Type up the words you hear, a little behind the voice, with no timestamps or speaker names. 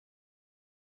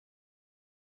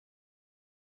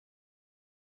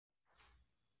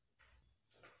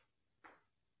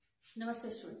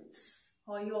Namaste students,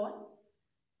 how are you all?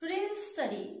 Today we'll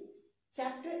study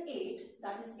chapter 8,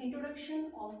 that is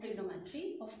Introduction of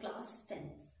Trigonometry of class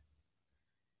 10th.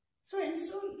 Students,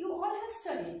 so you all have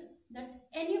studied that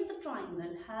any of the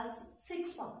triangle has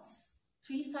 6 parts,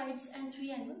 3 sides and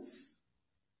 3 angles.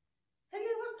 Have you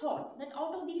ever thought that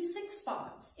out of these 6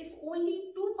 parts, if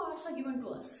only 2 parts are given to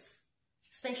us,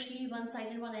 especially one side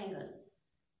and one angle,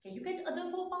 can you get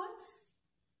other 4 parts?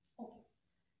 Okay.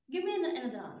 Give me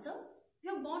another answer.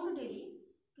 You have gone to Delhi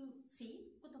to see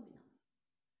Qutub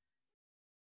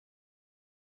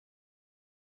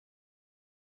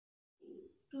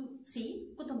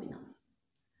Minar.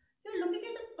 You're looking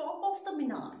at the top of the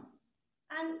Minar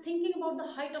and thinking about the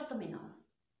height of the Minar.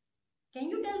 Can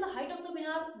you tell the height of the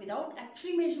Minar without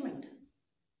actually measurement?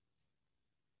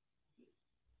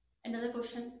 Another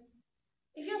question.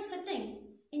 If you're sitting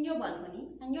in your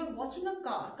balcony and you're watching a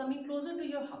car coming closer to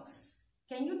your house,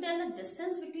 can you tell the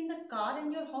distance between the car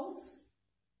and your house?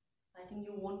 I think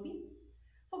you won't be.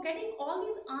 For getting all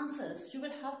these answers, you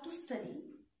will have to study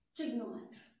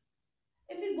trigonometry.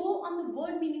 If we go on the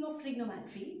word meaning of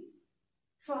trigonometry,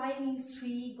 tri means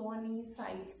 3, gon means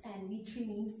sides, and metry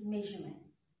means measurement.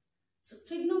 So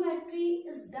trigonometry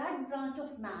is that branch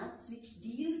of maths which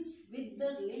deals with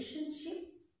the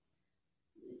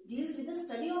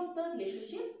study of the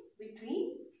relationship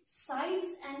between sides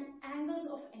and angles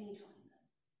of any triangle.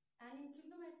 And in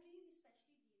trigonometry, we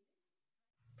especially deal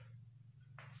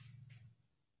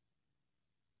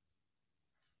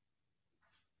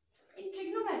with... In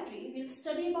trigonometry, we'll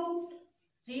study about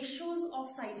ratios of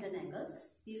sides and angles.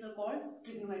 These are called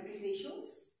trigonometric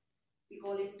ratios. We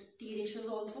call it T ratios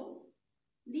also.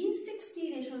 These 6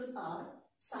 T ratios are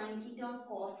sine theta,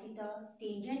 cos theta,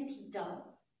 tangent theta,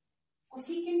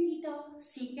 cosecant theta,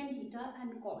 secant theta,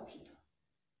 and cot theta.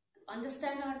 To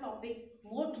understand our topic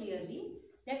more clearly,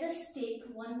 let us take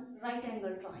one right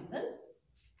angle triangle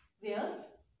where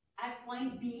at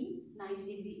point B 90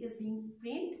 degree is being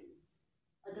framed.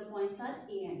 Other points are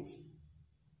A and C.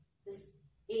 This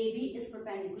AB is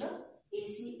perpendicular,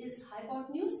 AC is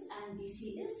hypotenuse, and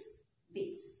BC is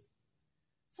base.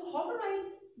 So how to write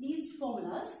these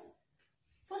formulas?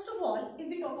 First of all, if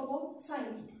we talk about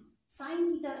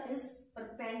sine theta is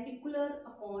perpendicular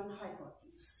upon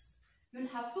hypotenuse. You will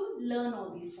have to learn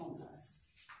all these formulas.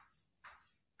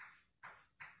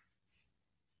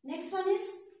 Next one is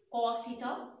cos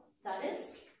theta, that is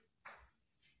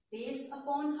base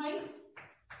upon height.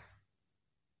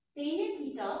 Tangent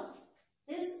theta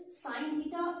is sine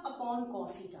theta upon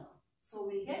cos theta. So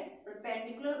we get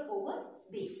perpendicular over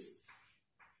base.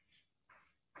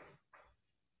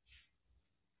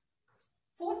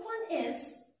 Fourth one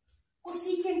is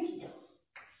cosecant theta.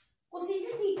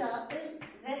 Cosecant theta is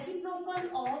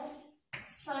reciprocal of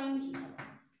sine theta.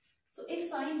 So if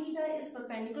sine theta is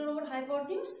perpendicular over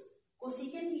hypotenuse,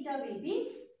 cosecant theta will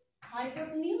be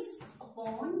hypotenuse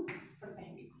upon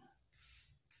perpendicular.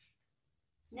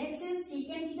 Next is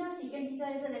secant theta. Secant theta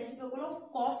is the reciprocal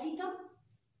of cos theta.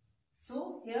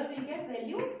 So here we get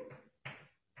value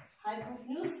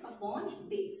hypotenuse upon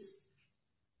base.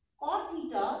 Cot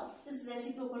theta is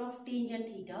reciprocal of tangent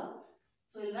theta.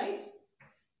 So we'll write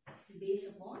base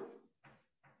upon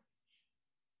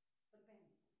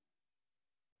perpendicular.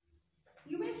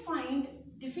 You may find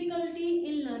difficulty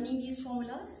in learning these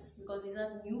formulas because these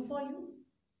are new for you.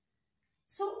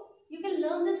 So you can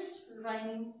learn this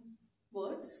rhyming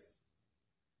words.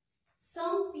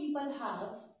 Some people have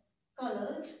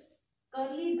colored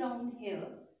curly brown hair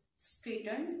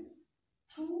straightened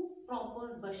through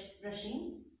proper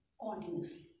brushing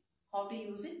continuously. How to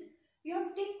use it? You have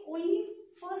to take only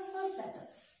first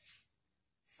letters.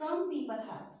 Some people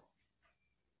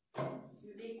have,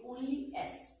 you take only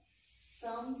S.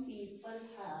 Some people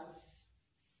have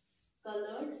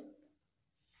colored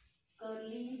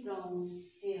curly brown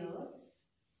hair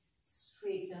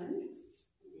straightened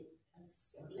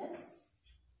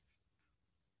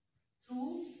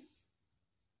through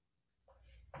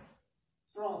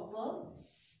proper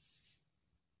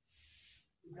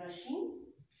brushing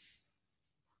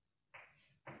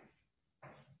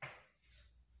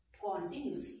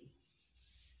continuously.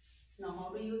 Now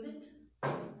how to use it?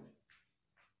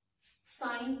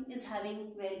 Sine is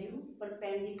having value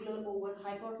perpendicular over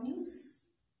hypotenuse.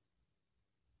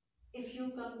 If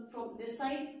you come from this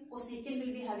side, cosecant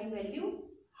will be having value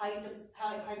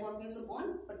hypotenuse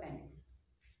upon perpendicular.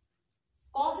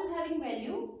 Cos is having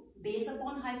value base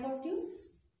upon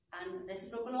hypotenuse, and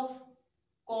reciprocal of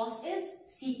cos is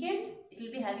secant. It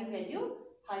will be having value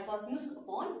hypotenuse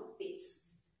upon base.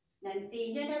 Then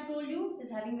tangent I have told you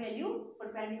is having value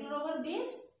perpendicular over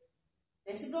base.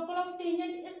 Reciprocal of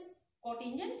tangent is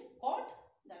cotangent, cot,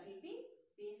 that will be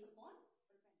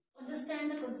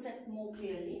Understand the concept more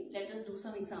clearly, let us do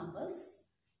some examples.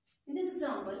 In this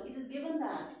example, it is given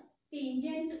that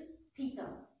tangent theta,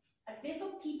 at place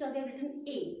of theta they have written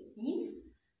A, means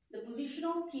the position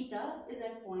of theta is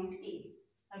at point A.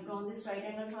 I have drawn this right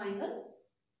angle triangle.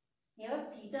 Here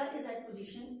theta is at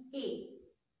position A.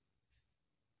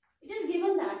 It is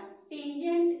given that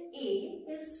tangent A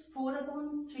is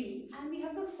 4/3 and we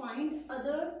have to find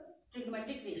other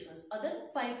trigonometric ratios, other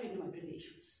 5 trigonometric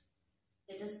ratios.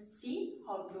 Let us see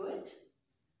how to do it.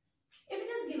 If it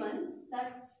is given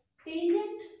that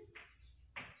tangent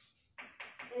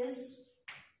is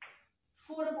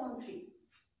 4/3.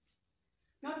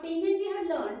 Now tangent we have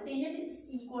learned, tangent is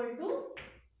equal to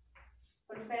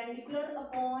perpendicular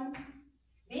upon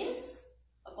base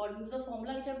according to the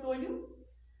formula which I have told you.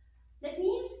 That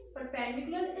means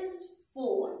perpendicular is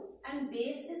 4 and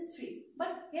base is 3.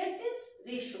 But here it is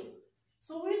ratio.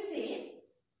 So we will say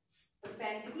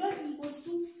perpendicular equals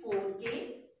to 4k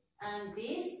and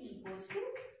base equals to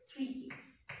 3k.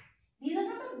 These are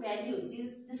not the values.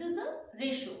 This is the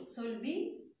ratio. So we will be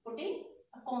putting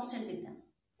a constant with them.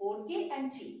 4k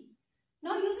and 3.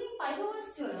 Now using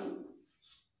Pythagoras theorem,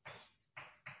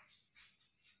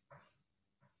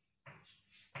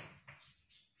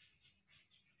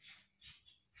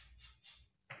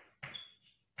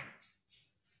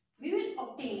 we will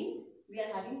obtain, we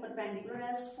are having perpendicular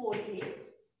as 4k,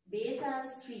 base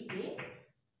as 3k,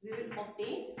 we will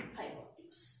obtain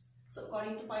hypotenuse. So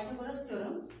according to Pythagoras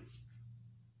theorem,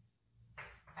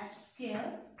 x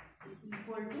square is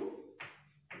equal to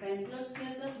perpendicular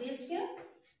square plus base square.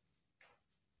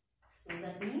 So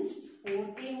that means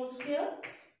 4k whole square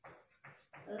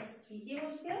plus 3k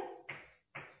whole square,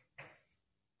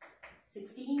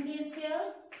 16k square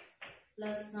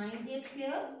plus 9k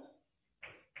square.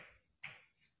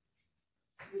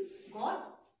 We got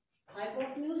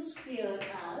hypotenuse square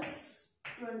as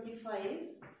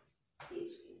 25k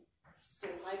square. So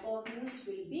hypotenuse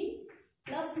will be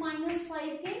plus minus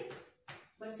 5k,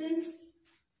 but since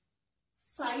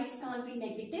sides can't be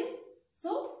negative,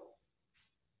 so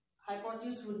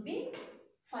hypotenuse would be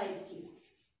 5k.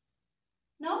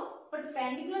 Now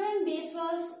perpendicular and base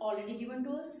was already given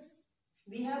to us.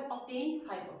 We have obtained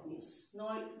hypotenuse.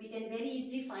 Now we can very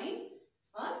easily find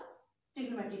our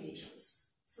trigonometric ratios.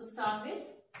 So start with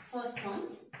first one,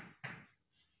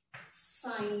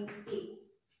 sine A.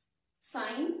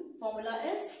 Sine formula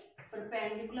is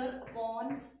perpendicular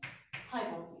upon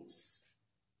hypotenuse.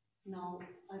 Now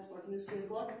hypotenuse we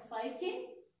got 5k.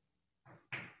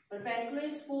 Perpendicular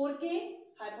is 4k.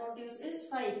 Hypotenuse is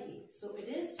 5k. So it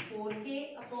is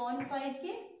 4k upon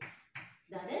 5k.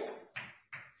 That is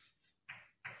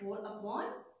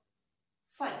 4/5.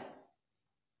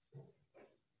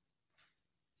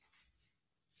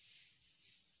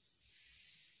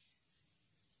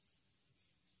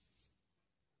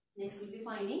 Next we will be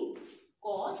finding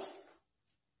cos.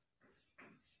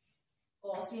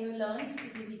 Cos we have learned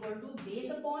it is equal to base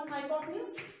upon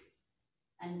hypotenuse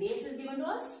and base is given to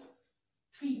us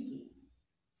 3k.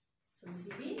 So this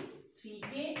will be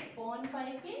 3k upon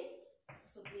 5k.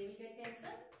 So k will get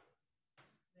cancelled.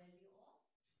 Value of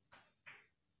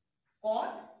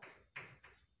cot.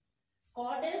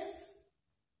 Cot is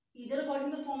either according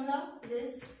to the formula, it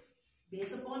is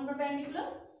base upon perpendicular.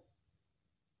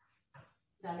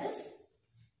 That is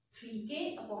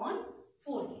 3k upon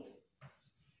 4k.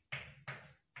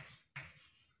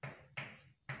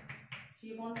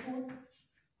 3/4.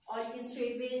 Or you can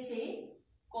straightway say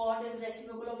cot is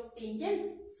reciprocal of tangent.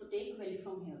 So take value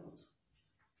from here also.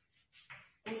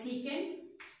 Cosecant.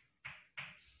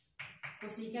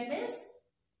 Cosecant is,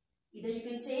 either you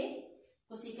can say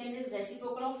cosecant is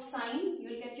reciprocal of sine. You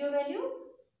will get your value.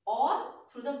 Or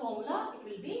through the formula it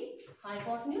will be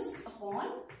hypotenuse upon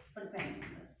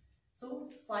perpendicular. So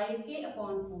 5k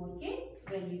upon 4k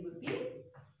value would be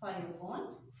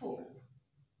 5/4.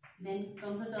 Then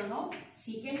comes the turn of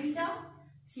secant theta.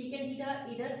 Secant theta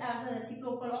either as a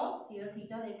reciprocal of, here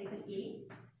theta they have taken A,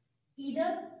 either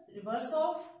reverse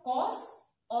of cos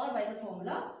or by the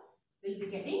formula will be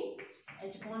getting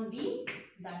h/b,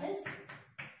 that is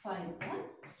 5/3.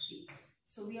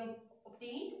 So we have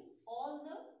obtained all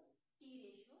the t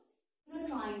ratios. In a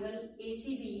triangle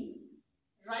ACB,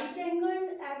 right angled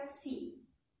at C,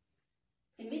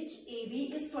 in which AB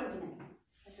is 29.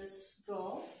 Let us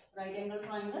draw right angle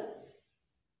triangle.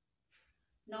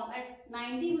 Now at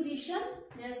 90 position,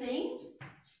 they are saying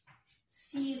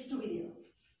C is to be there.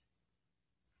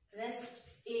 Rest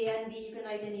A and B you can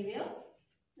write anywhere.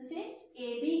 They say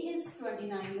AB is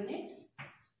 29 unit.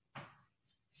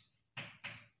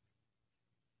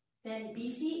 Then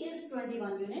BC is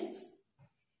 21 units.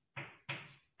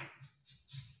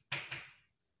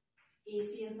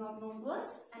 AC is not known to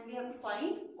us, and we have to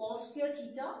find cos square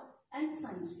theta and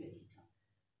sin square theta.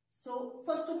 So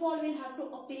first of all, we have to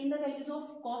obtain the values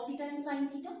of cos theta and sin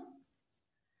theta.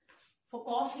 For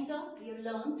cos theta, we have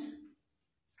learnt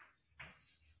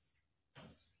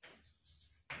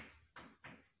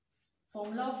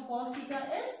formula of cos theta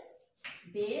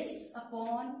is base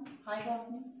upon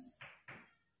hypotenuse.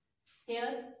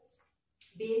 Here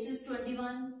base is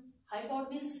 21,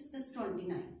 hypotenuse is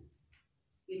 29.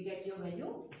 You get your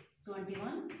value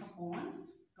 21 upon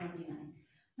 29.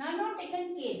 Now I have not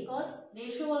taken K because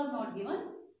ratio was not given,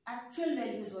 actual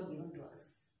values were given to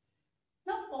us.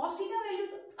 Now cos theta value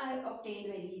I obtained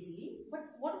very easily, but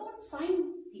what about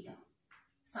sin theta?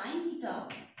 Sin theta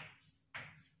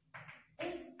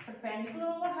is perpendicular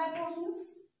over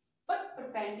hypotenuse, but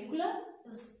perpendicular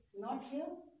is not here.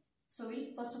 So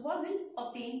we'll first of all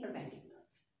obtain perpendicular.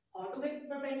 How to get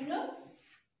perpendicular?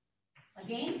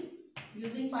 Again,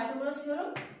 using Pythagoras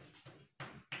theorem.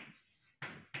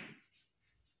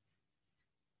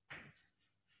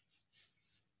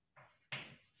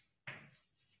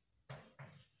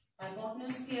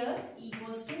 Hypotenuse square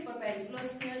equals to perpendicular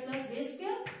square plus base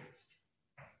square.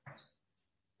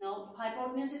 Now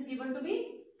hypotenuse is given to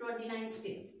be 29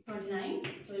 square. 29.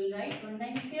 So we'll write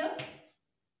 29 square.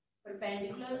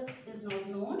 Perpendicular is not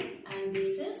known and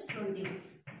base is 21.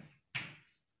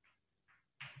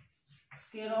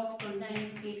 Square of 29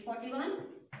 is 841.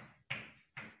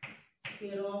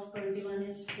 Square of 21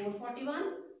 is 441.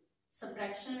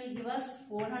 Subtraction will give us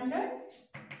 400.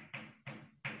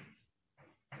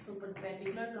 So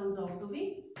perpendicular comes out to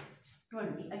be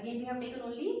 20. Again we have taken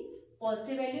only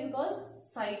positive value because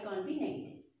side can't be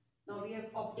negative. Now we have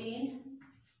obtained,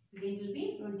 again will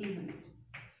be 20 unit.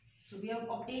 So we have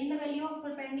obtained the value of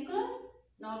perpendicular.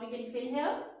 Now we can fill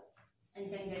here and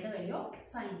can get the value of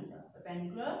sin theta.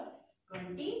 Perpendicular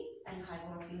 20 and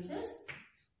hypotenuse is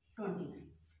 29.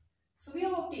 So we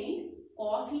have obtained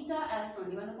cos theta as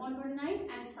 21 upon 29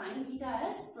 and sin theta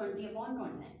as 20 upon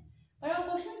 29. But our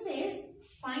question says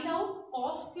find out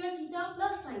cos square theta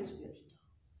plus sin square theta.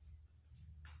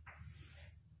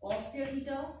 Cos square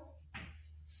theta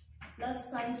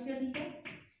plus sin square theta.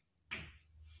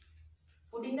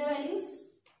 Putting the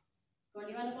values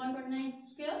 21 upon 29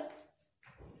 square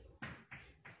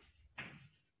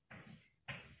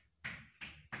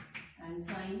and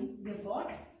sin we have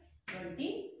got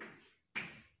 20.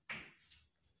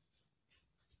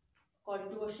 According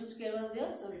to question, square was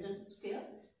there, so written square.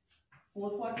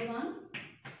 441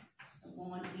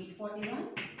 upon 841,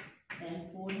 then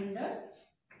 400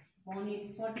 upon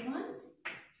 841.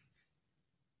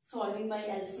 Solving by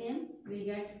LCM, we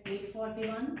get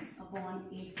 841 upon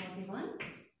 841,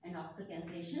 and after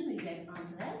cancellation we get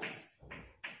answer as